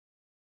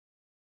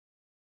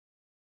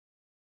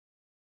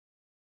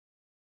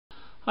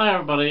Hi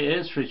everybody,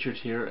 it's Richard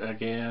here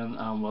again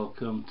and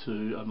welcome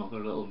to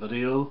another little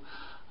video.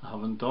 I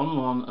haven't done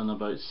one in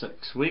about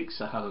 6 weeks.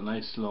 I had a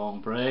nice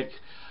long break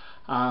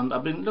and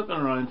I've been looking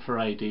around for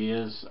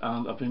ideas,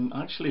 and I've been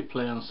actually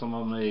playing some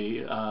of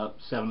my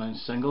 7-inch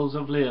singles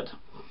of late,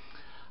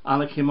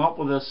 and I came up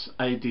with this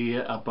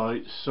idea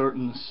about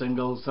certain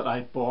singles that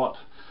I bought.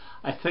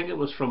 I think it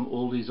was from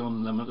Oldies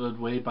Unlimited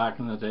way back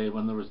in the day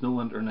when there was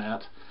no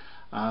internet,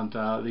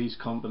 and these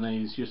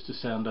companies used to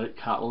send out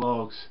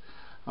catalogues.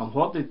 And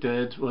what they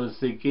did was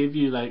they gave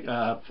you like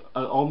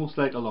almost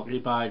like a lucky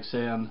bag,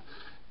 saying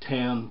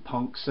 10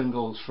 punk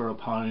singles for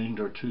 £1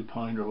 or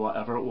 £2 or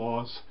whatever it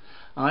was.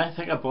 And I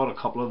think I bought a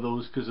couple of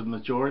those because the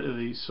majority of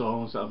these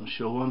songs that I'm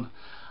showing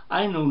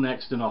I know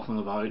next to nothing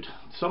about.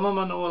 Some of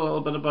them I know a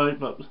little bit about,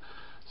 but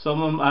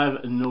some of them I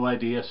have no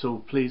idea,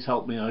 so please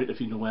help me out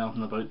if you know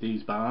anything about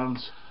these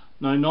bands.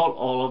 Now, not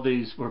all of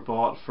these were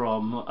bought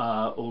from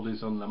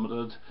Oldies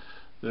Unlimited.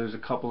 There's a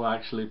couple I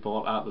actually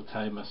bought at the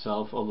time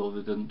myself, although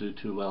they didn't do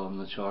too well in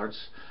the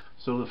charts.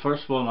 So the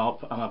first one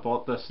up, and I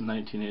bought this in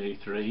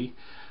 1983,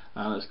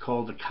 and it's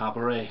called The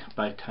Cabaret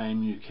by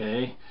Time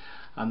UK.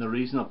 And the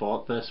reason I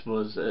bought this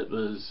was it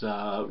was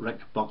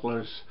Rick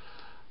Buckler's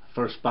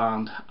first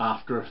band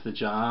after the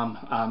Jam,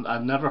 and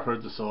I'd never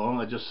heard the song.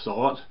 I just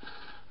saw it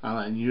and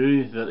I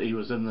knew that he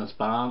was in this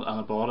band, and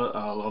I bought it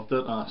and I loved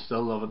it, and I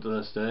still love it to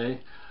this day.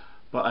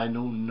 But I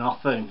know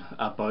nothing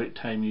about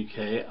Time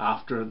UK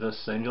after this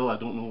single. I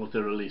don't know if they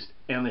released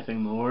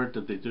anything more.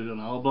 Did they do an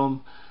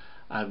album?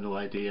 I have no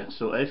idea.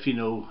 So if you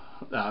know,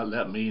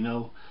 let me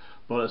know.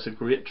 But it's a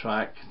great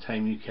track,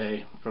 Time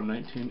UK from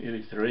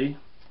 1983.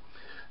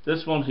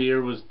 This one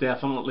here was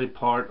definitely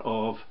part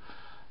of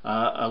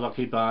a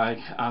lucky bag,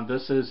 and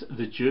this is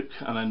The Duke,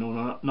 and I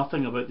know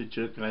nothing about The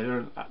Duke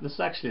either. This is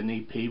actually an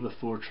EP with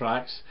 4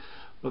 tracks,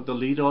 but the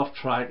lead off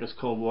track is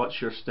called Watch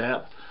Your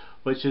Step,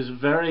 which is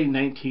very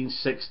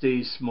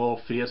 1960s Small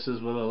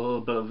Faces with a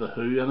little bit of The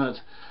Who in it.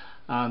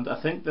 And I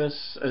think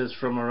this is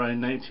from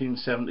around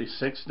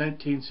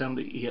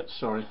 1978,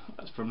 sorry,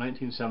 it's from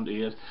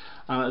 1978,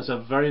 and it's a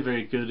very,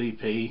 very good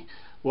EP.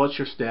 Watch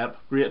Your Step,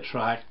 great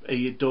track.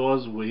 He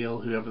does wail,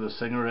 whoever the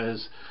singer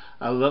is,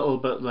 a little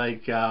bit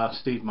like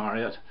Steve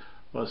Marriott,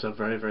 but it's a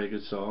very, very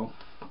good song.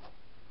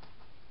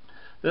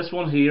 This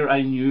one here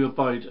I knew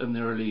about in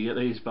the early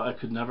 80s, but I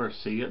could never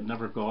see it,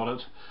 never got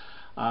it.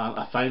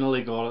 I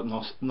finally got it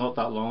not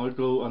that long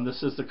ago, and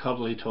this is the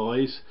Cuddly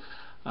Toys,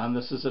 and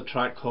this is a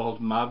track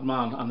called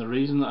Madman. And the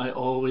reason I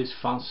always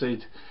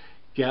fancied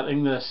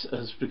getting this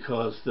is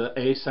because the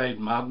A-side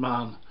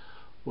Madman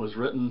was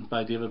written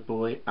by David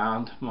Bowie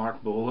and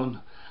Mark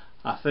Bolan.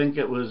 I think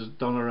it was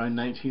done around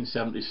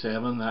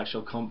 1977, the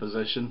actual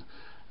composition,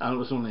 and it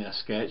was only a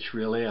sketch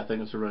really. I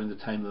think it's around the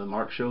time of the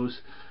Mark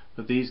shows,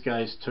 but these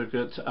guys took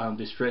it and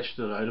they stretched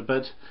it out a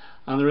bit,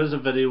 and there is a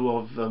video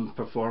of them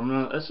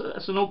performing it.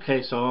 It's an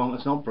okay song,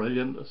 it's not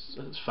brilliant,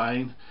 it's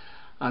fine,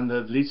 and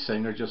the lead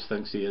singer just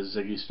thinks he is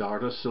Ziggy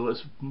Stardust, so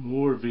it's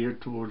more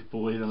veered towards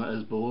Bowie than it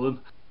is Bolan.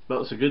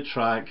 But it's a good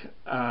track,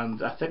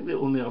 and I think the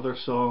only other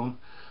song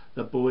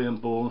that Bowie and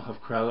Bolan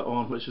have credit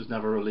on, which is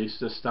never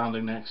released, is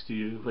Standing Next to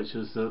You, which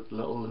is the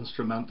little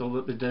instrumental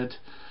that they did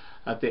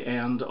at the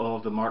end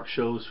of the Mark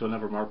shows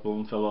whenever Mark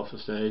Bolan fell off the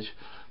stage.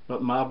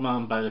 But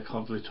Madman by the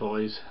Cuddly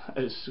Toys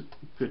is a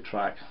good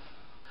track.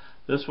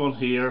 This one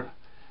here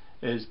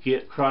is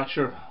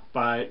Gatecrasher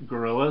by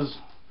Gorillaz,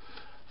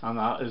 and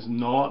that is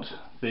not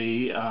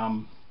the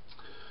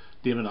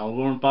Damon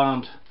Albarn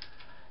band.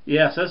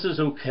 Yes, this is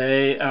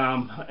okay.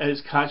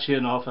 It's catchy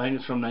enough. I think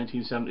it's from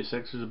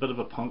 1976. There's a bit of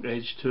a punk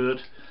edge to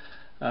it.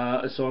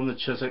 It's on the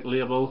Chiswick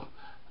label.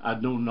 I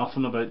know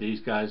nothing about these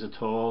guys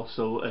at all,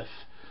 so if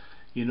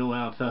you know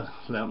anything,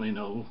 let me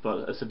know.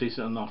 But it's a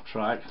decent enough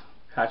track.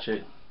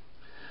 Catchy.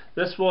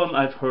 This one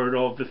I've heard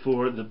of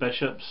before, The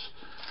Bishops,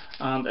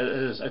 and it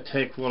is I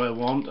Take What I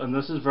Want, and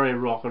this is very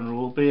rock and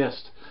roll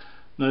based.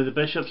 Now the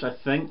Bishops, I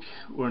think,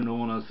 were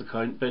known as the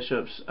Count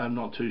Bishops. I'm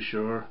not too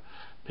sure.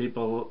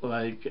 People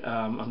like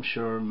I'm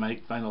sure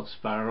Mike Vinyl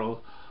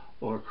Spiral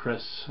or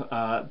Chris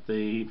at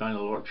the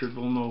Vinyl Orchard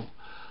will know.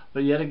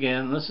 But yet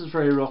again, this is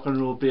very rock and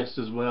roll based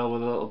as well,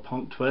 with a little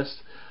punk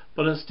twist,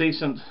 but it's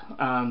decent,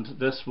 and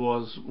this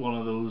was one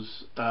of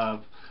those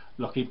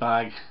lucky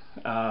bag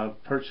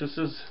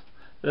purchases.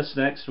 This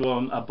next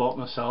one I bought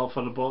myself,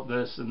 and I bought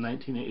this in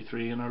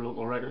 1983 in our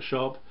local record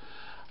shop,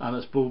 and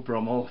it's Beau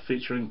Brummel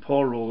featuring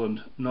Paul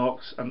Rowland,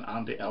 Knox and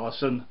Andy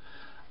Ellison,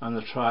 and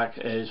the track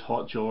is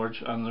Hot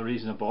George. And the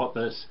reason I bought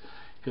this,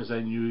 because I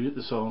knew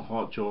the song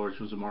Hot George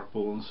was a Mark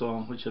Bolan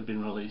song which had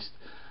been released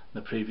the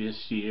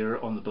previous year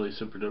on the Billy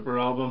Super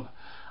Duper album,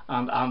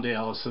 and Andy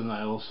Ellison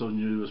I also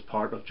knew was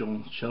part of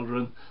Jones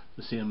Children,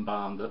 the same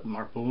band that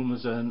Mark Bolan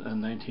was in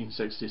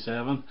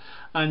 1967.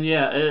 And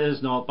yeah, it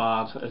is not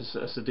bad.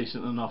 It's a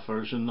decent enough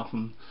version,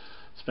 nothing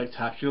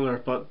spectacular.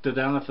 But did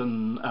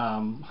anything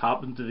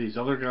happen to these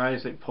other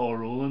guys like Paul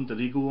Rowland? Did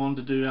he go on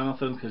to do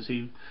anything? Because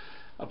he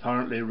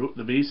apparently wrote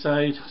the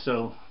B-side,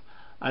 so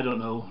I don't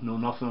know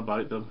nothing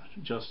about them.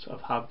 Just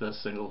I've had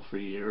this single for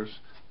years,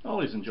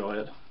 always enjoy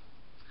it.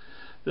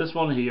 This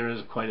one here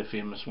is quite a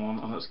famous one,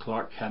 and it's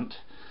Clark Kent,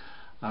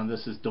 and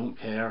this is Don't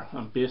Care,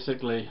 and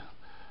basically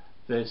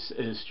this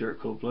is Stuart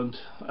Copeland,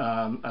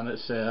 and it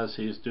says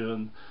he's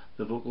doing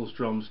the vocals,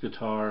 drums,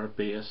 guitar,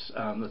 bass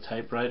and the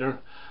typewriter,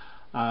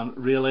 and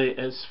really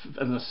it's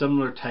in a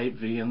similar type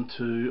vein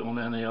to On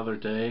Any Other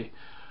Day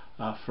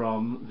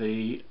from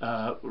the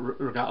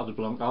Regatta de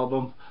Blanc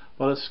album,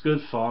 but it's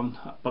good fun.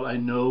 But I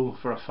know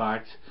for a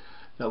fact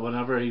that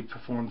whenever he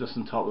performed this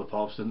in Top of the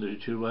Pops didn't do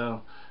too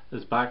well.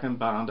 His backing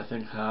band I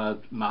think had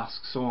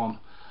masks on,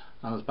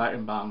 and his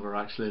backing band were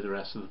actually the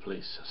Rest of the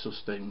Police. So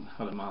Sting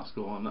had a mask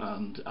on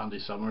and Andy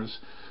Summers.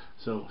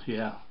 So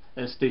yeah,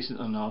 it's decent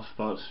enough,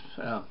 but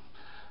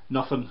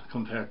nothing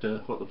compared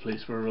to what the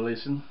Police were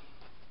releasing.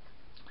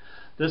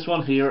 This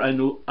one here I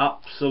know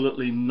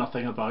absolutely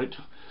nothing about,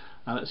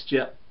 and it's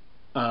Jet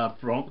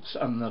Bronx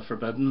and the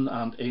Forbidden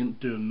and Ain't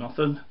Doing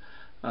Nothing,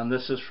 and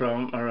this is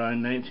from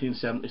around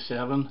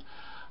 1977,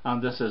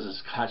 and this is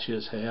as catchy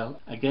as hell.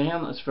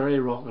 Again, it's very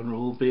rock and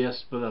roll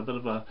based with a bit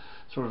of a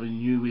sort of a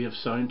new wave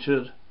sound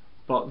to it,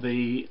 but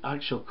the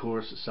actual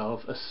chorus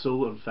itself is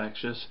so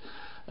infectious.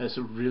 It's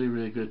a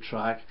really good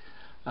track.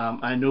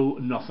 I know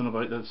nothing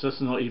about this. This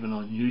is not even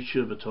on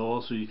YouTube at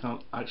all, so you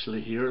can't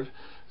actually hear it.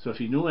 So if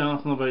you know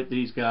anything about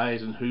these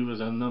guys and who was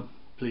in them,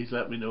 please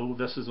let me know.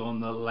 This is on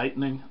the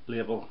Lightning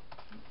label.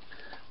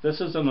 This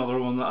is another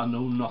one that I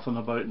know nothing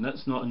about, and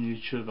it's not on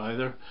YouTube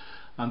either.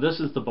 And this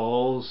is The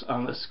Balls,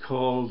 and it's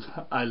called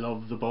I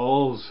Love the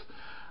Balls.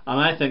 And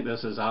I think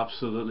this is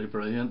absolutely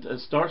brilliant. It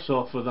starts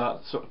off with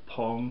that sort of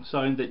pong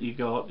sound that you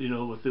got, you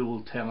know, with the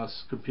old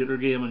tennis computer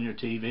game on your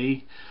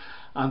TV.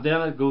 And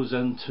then it goes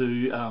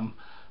into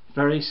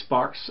very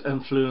Sparks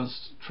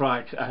influenced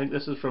track. I think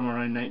this is from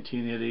around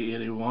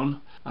 1980-81,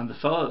 and the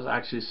fella that's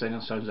actually singing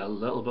sounds a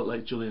little bit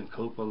like Julian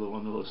Cope, although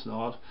I know it's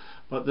not.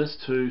 But this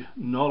too,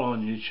 not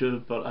on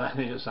YouTube, but I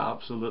think it's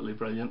absolutely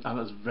brilliant, and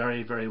it's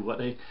very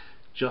witty,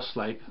 just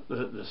like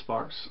the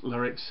Sparks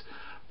lyrics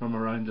from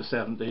around the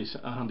 70s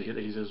and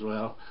 80s as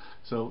well.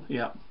 So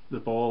yeah, The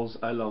Balls,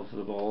 I love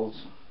The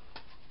Balls.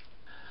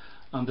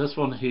 And this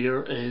one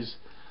here is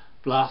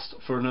Blast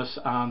Furnace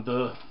and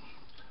the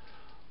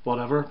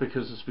whatever,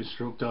 because it's been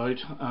stroked out,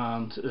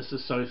 and this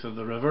is South of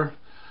the River,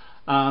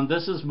 and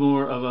this is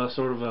more of a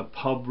sort of a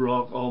pub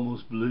rock,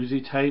 almost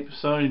bluesy type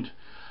sound,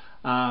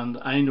 and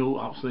I know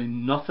absolutely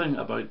nothing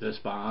about this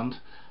band.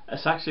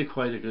 It's actually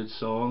quite a good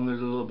song.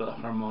 There's a little bit of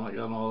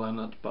harmonica and all in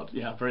it, but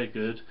yeah, very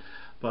good.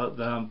 But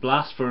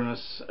Blast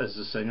Furnace is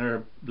the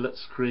singer,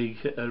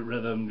 Blitzkrieg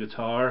rhythm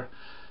guitar,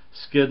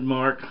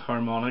 Skidmark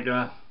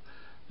harmonica,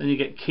 then you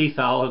get Keith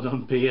Allen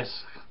on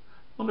bass.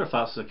 I wonder if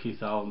that's the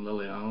Keith Allen,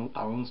 Lily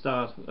Allen's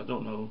dad, I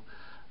don't know.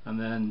 And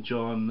then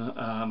John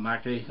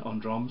Mackey on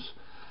drums.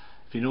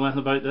 If you know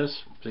anything about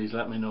this, please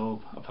let me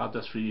know. I've had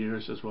this for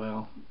years as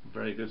well.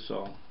 Very good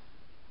song.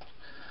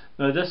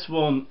 Now this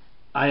one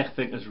I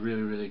think is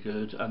really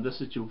good, and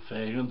this is Joe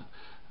Fagan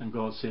and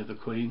God Save the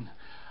Queen.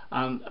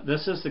 And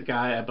this is the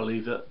guy, I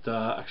believe,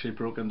 that actually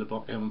broke into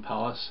Buckingham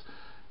Palace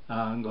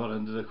and got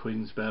into the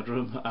Queen's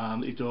bedroom,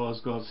 and he does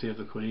God Save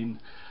the Queen.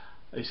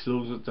 He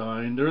slows it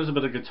down. There is a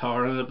bit of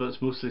guitar in it, but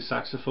it's mostly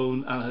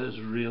saxophone, and it is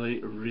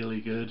really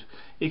good.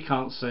 He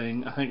can't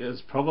sing. I think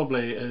it's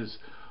probably his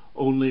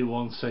only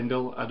one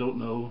single, I don't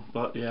know,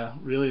 but yeah,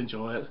 really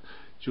enjoy it.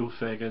 Joe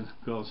Fagan,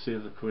 God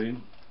Save the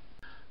Queen.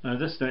 Now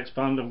this next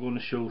band I'm going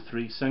to show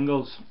 3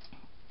 singles,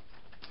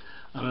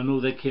 and I know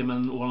they came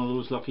in one of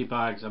those lucky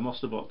bags. I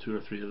must have bought 2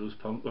 or 3 of those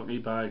punk lucky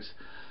bags,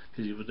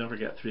 because you would never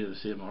get 3 of the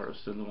same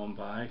artist in the one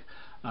bag.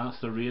 And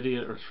it's the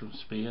Radiators from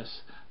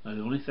Space. Now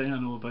the only thing I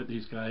know about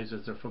these guys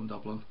is they're from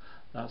Dublin,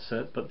 that's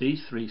it. But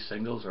these 3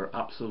 singles are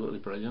absolutely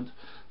brilliant.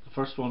 The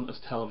first one is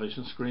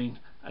Television Screen,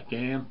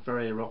 again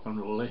very rock and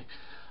rolly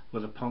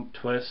with a punk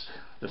twist.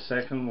 The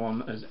second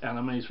one is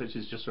Enemies, which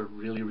is just a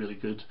really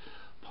good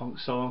punk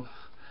song.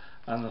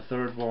 And the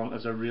third one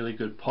is a really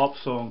good pop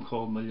song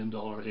called $1 Million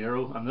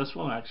Hero, and this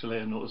one actually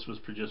I noticed was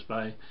produced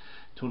by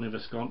Tony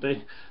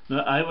Visconti.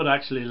 Now I would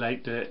actually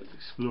like to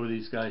explore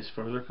these guys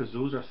further, because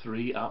those are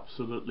 3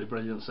 absolutely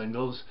brilliant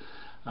singles.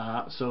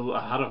 So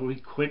I had a wee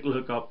quick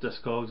look up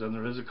Discogs, and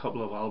there is a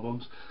couple of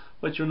albums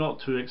which are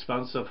not too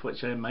expensive,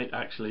 which I might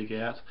actually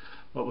get.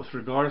 But with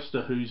regards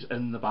to who's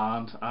in the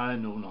band, I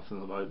know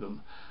nothing about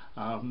them.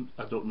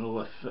 I don't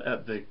know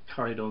if they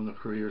carried on their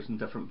careers in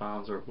different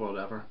bands or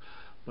whatever.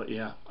 But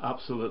yeah,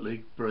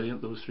 absolutely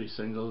brilliant, those 3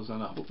 singles,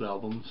 and I hope the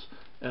albums,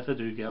 if I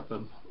do get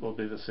them, will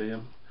be the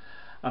same.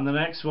 And the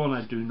next one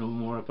I do know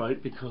more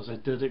about, because I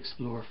did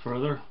explore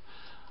further,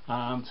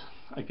 and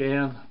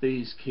again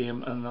these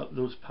came in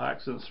those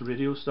packs, and it's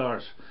Radio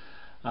Stars,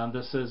 and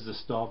this is the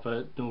Stop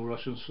It, No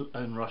Russians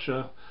in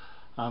Russia,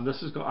 and this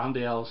has got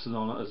Andy Ellison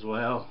on it as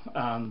well.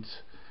 And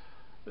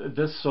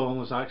this song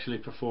was actually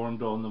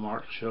performed on the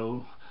Mark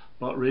show.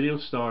 But Radio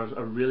Stars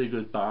are a really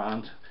good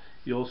band.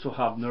 You also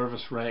have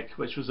Nervous Wreck,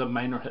 which was a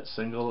minor hit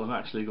single and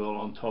actually got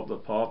on Top of the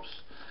Pops.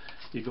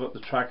 You got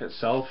the track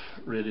itself,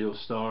 Radio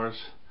Stars,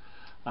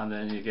 and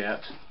then you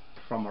get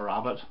From a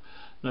Rabbit.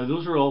 Now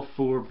those are all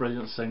 4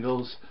 brilliant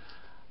singles.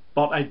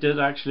 But I did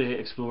actually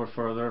explore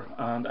further,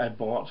 and I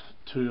bought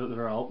two.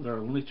 There are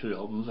only two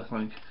albums, I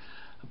think.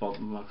 I bought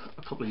them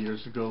a couple of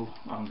years ago,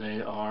 and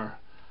they are.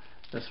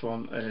 This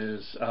one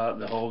is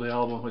the Holiday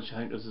album, which I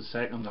think is the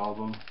second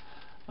album,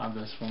 and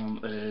this one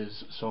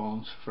is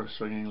Songs for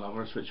Swinging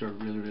Lovers, which are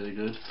really, really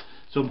good.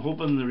 So I'm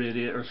hoping the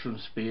Radiators from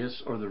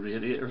Space, or the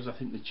Radiators, I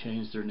think they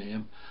changed their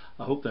name,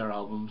 I hope their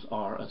albums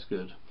are as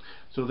good.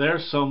 So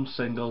there's some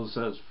singles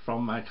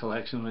from my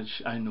collection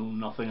which I know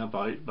nothing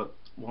about, but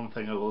one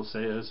thing I will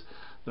say is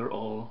they're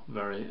all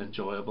very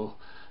enjoyable.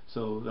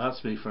 So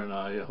that's me for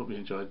now. I hope you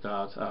enjoyed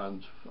that,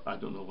 and I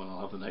don't know when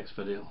I'll have the next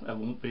video. It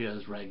won't be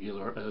as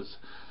regular as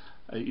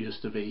it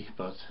used to be,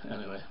 but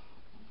anyway,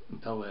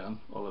 until then,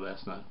 all the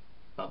best now.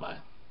 Bye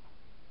bye.